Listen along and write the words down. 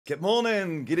Good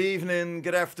morning, good evening,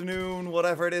 good afternoon,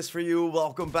 whatever it is for you.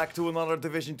 Welcome back to another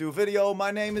Division 2 video. My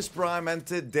name is Prime and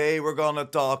today we're gonna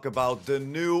talk about the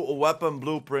new weapon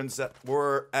blueprints that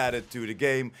were added to the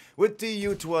game with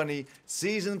TU20,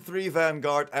 Season 3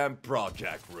 Vanguard and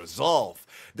Project Resolve.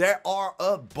 There are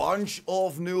a bunch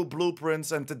of new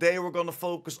blueprints and today we're gonna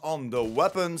focus on the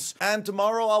weapons, and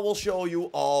tomorrow I will show you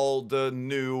all the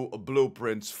new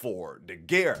blueprints for the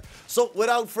gear. So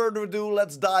without further ado,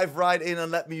 let's dive right in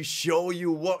and let me show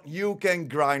you what you can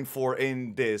grind for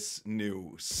in this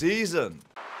new season.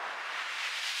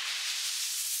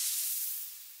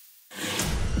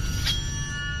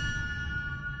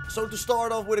 So to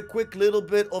start off with a quick little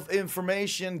bit of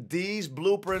information, these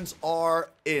blueprints are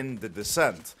in the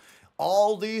Descent.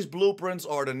 All these blueprints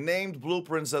are the named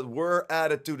blueprints that were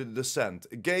added to the Descent,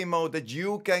 a game mode that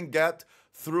you can get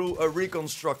through a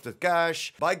reconstructed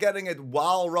cache by getting it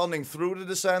while running through the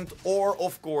Descent, or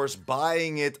of course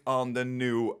buying it on the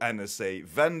new NSA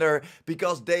vendor,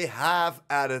 because they have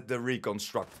added the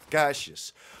reconstructed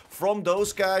caches. From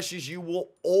those caches you will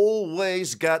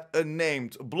always get a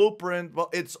named blueprint, but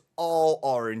it's all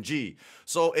RNG.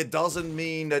 So it doesn't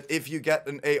mean that if you get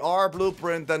an AR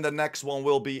blueprint then the next one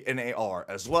will be an AR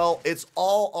as well. It's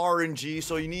all RNG,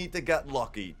 so you need to get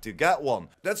lucky to get one.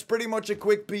 That's pretty much a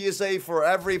quick PSA for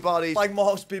everybody. Like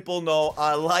most people know,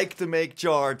 I like to make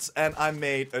charts and I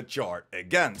made a chart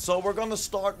again. So we're gonna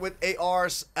start with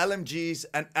ARs, LMGs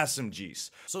and SMGs.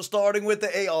 So starting with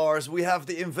the ARs, we have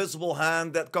the Invisible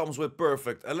Hand that comes with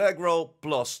perfect Allegro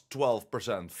plus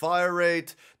 12% fire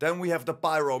rate. Then we have the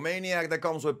Pyromaniac that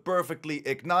comes with perfectly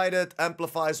ignited,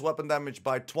 amplifies weapon damage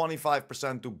by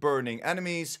 25% to burning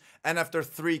enemies, and after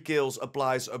 3 kills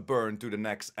applies a burn to the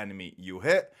next enemy you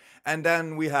hit. And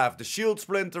then we have the Shield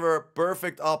Splinterer,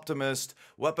 perfect optimist,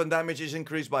 weapon damage is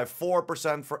increased by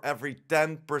 4% for every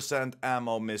 10%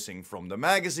 ammo missing from the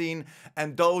magazine,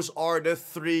 and those are the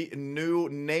 3 new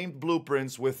named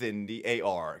blueprints within the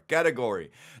AR category.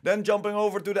 Then jumping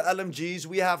over to the LMGs,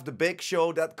 we have the Big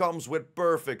Show that comes with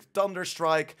perfect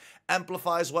Thunderstrike,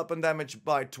 amplifies weapon damage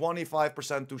by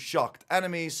 25% to shocked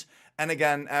enemies, and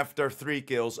again after 3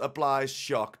 kills applies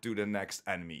shock to the next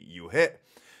enemy you hit.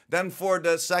 Then for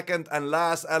the second and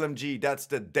last LMG, that's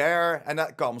the Dare, and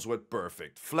that comes with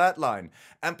perfect Flatline.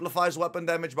 Amplifies weapon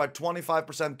damage by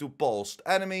 25% to pulsed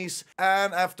enemies,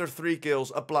 and after 3 kills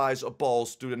applies a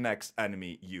pulse to the next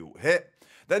enemy you hit.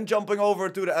 Then jumping over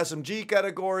to the SMG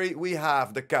category, we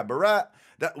have the Cabaret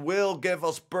that will give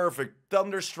us perfect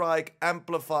Thunderstrike,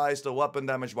 amplifies the weapon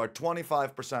damage by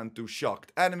 25% to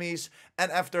shocked enemies,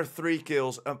 and after 3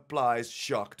 kills applies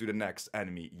shock to the next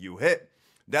enemy you hit.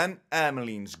 Then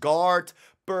Emmeline's Guard,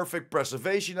 perfect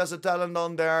preservation as a talent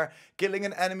on there. Killing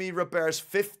an enemy repairs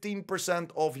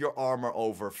 15% of your armor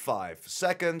over 5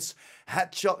 seconds.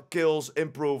 Headshot kills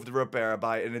improve the repair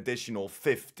by an additional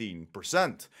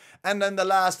 15%. And then the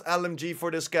last LMG for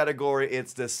this category,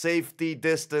 it's the Safety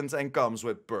Distance and comes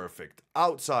with perfect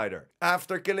Outsider.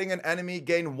 After killing an enemy,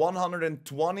 gain 125%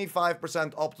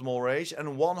 optimal range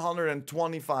and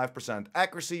 125%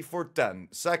 accuracy for 10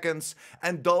 seconds.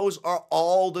 And those are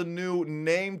all the new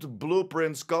named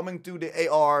blueprints coming to the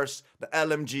ARs, the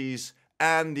LMGs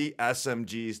and the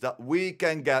SMGs that we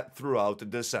can get throughout the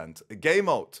Descent game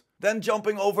mode. Then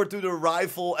jumping over to the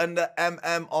rifle and the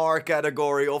MMR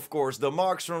category, of course, the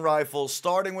marksman rifles.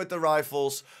 Starting with the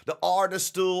rifles, the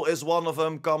Artist Tool is one of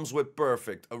them, comes with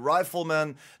perfect. A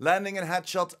rifleman, landing a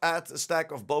headshot adds a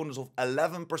stack of bonus of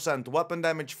 11% weapon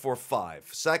damage for 5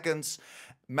 seconds.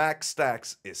 Max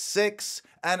stacks is 6,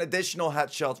 and additional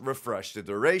headshots refresh the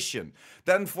duration.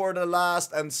 Then for the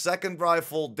last and second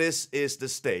rifle, this is the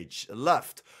stage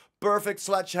left. Perfect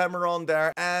sledgehammer on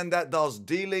there, and that does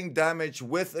dealing damage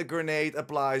with a grenade,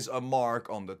 applies a mark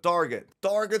on the target.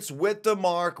 Targets with the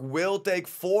mark will take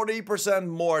 40%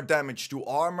 more damage to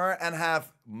armor and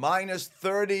have minus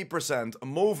 30%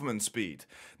 movement speed.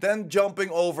 Then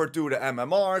jumping over to the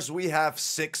MMRs, we have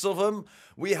 6 of them.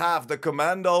 We have the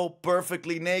Commando,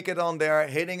 perfectly naked on there,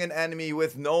 hitting an enemy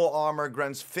with no armor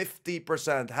grants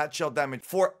 50% headshot damage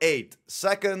for 8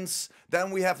 seconds.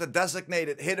 Then we have the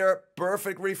Designated Hitter,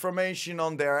 perfect reformation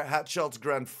on there, headshots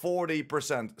grant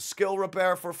 40% skill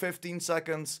repair for 15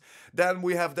 seconds. Then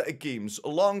we have the Aegis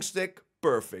long stick,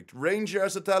 perfect ranger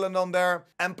as a talent on there,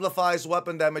 amplifies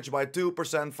weapon damage by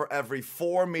 2% for every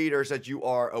 4 meters that you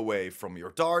are away from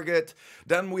your target.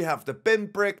 Then we have the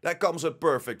pinprick that comes with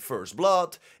perfect first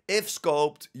blood. If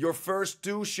scoped, your first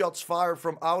 2 shots fired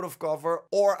from out of cover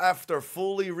or after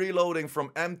fully reloading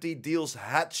from empty deals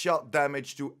headshot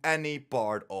damage to any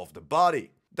part of the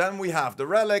body. Then we have the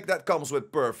relic that comes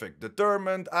with perfect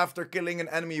determined. After killing an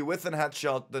enemy with a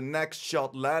headshot, the next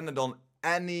shot landed on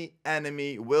any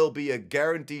enemy will be a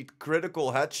guaranteed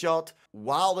critical headshot.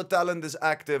 While the talent is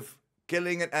active,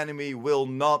 killing an enemy will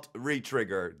not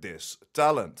re-trigger this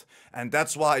talent. And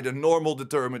that's why the normal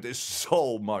determined is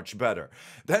so much better.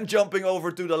 Then jumping over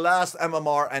to the last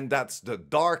MMR, and that's the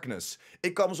darkness.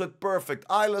 It comes with perfect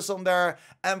eyeless on there,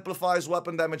 amplifies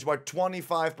weapon damage by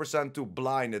 25% to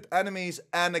blinded enemies,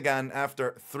 and again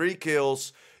after 3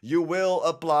 kills you will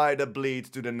apply the bleed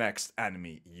to the next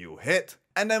enemy you hit.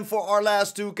 And then for our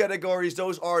last 2 categories,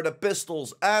 those are the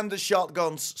pistols and the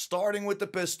shotguns. Starting with the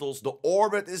pistols, the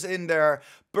orbit is in there.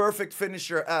 Perfect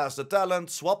finisher as the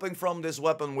talent. Swapping from this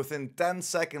weapon within 10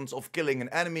 seconds of killing an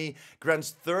enemy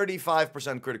grants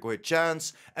 35% critical hit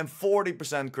chance and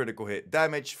 40% critical hit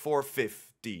damage for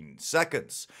 15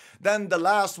 seconds. Then the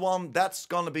last one, that's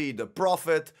gonna be the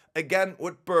Prophet. Again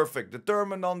with perfect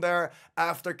determined on there.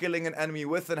 After killing an enemy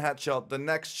with a headshot, the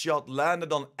next shot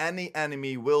landed on any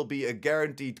enemy will be a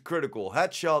guaranteed critical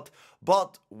headshot.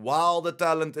 But while the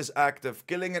talent is active,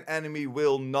 killing an enemy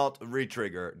will not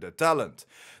re-trigger the talent.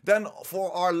 Then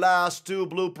for our last 2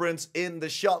 blueprints in the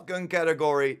shotgun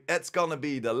category, it's gonna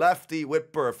be the lefty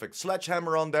with perfect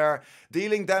sledgehammer on there.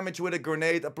 Dealing damage with a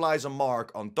grenade applies a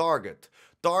mark on target.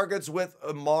 Targets with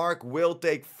a mark will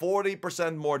take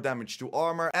 40% more damage to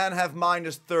armor and have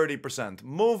minus 30%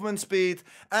 movement speed.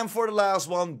 And for the last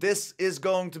one, this is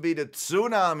going to be the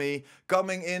Tsunami,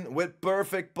 coming in with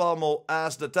perfect pommel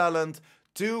as the talent.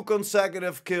 2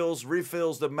 consecutive kills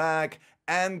refills the mag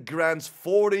and grants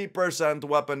 40%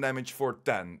 weapon damage for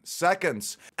 10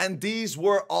 seconds. And these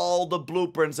were all the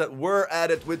blueprints that were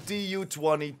added with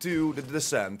TU22, the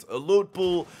Descent, a loot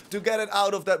pool, to get it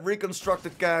out of that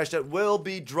reconstructed cache that will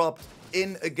be dropped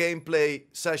in a gameplay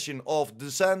session of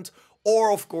Descent.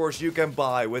 Or of course you can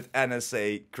buy with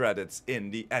NSA credits in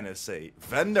the NSA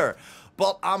vendor.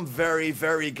 But I'm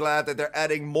very glad that they're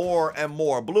adding more and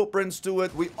more blueprints to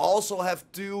it. We also have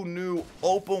 2 new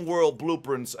open world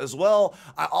blueprints as well.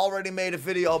 I already made a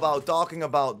video about talking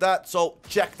about that, so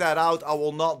check that out. I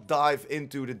will not dive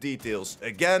into the details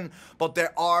again, but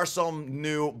there are some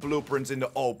new blueprints in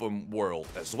the open world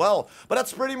as well. But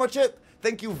that's pretty much it.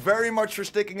 Thank you very much for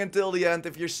sticking until the end.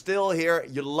 If you're still here,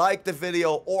 you liked the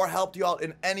video or helped you out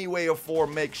in any way or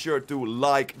form, make sure to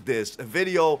like this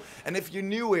video. And if you're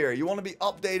new here, you want to be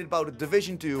updated about the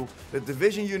Division 2, the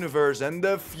Division universe and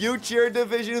the future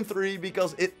Division 3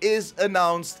 because it is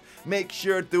announced, make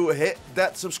sure to hit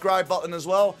that subscribe button as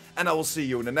well. And I will see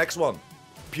you in the next one.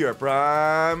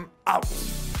 PurePrime out.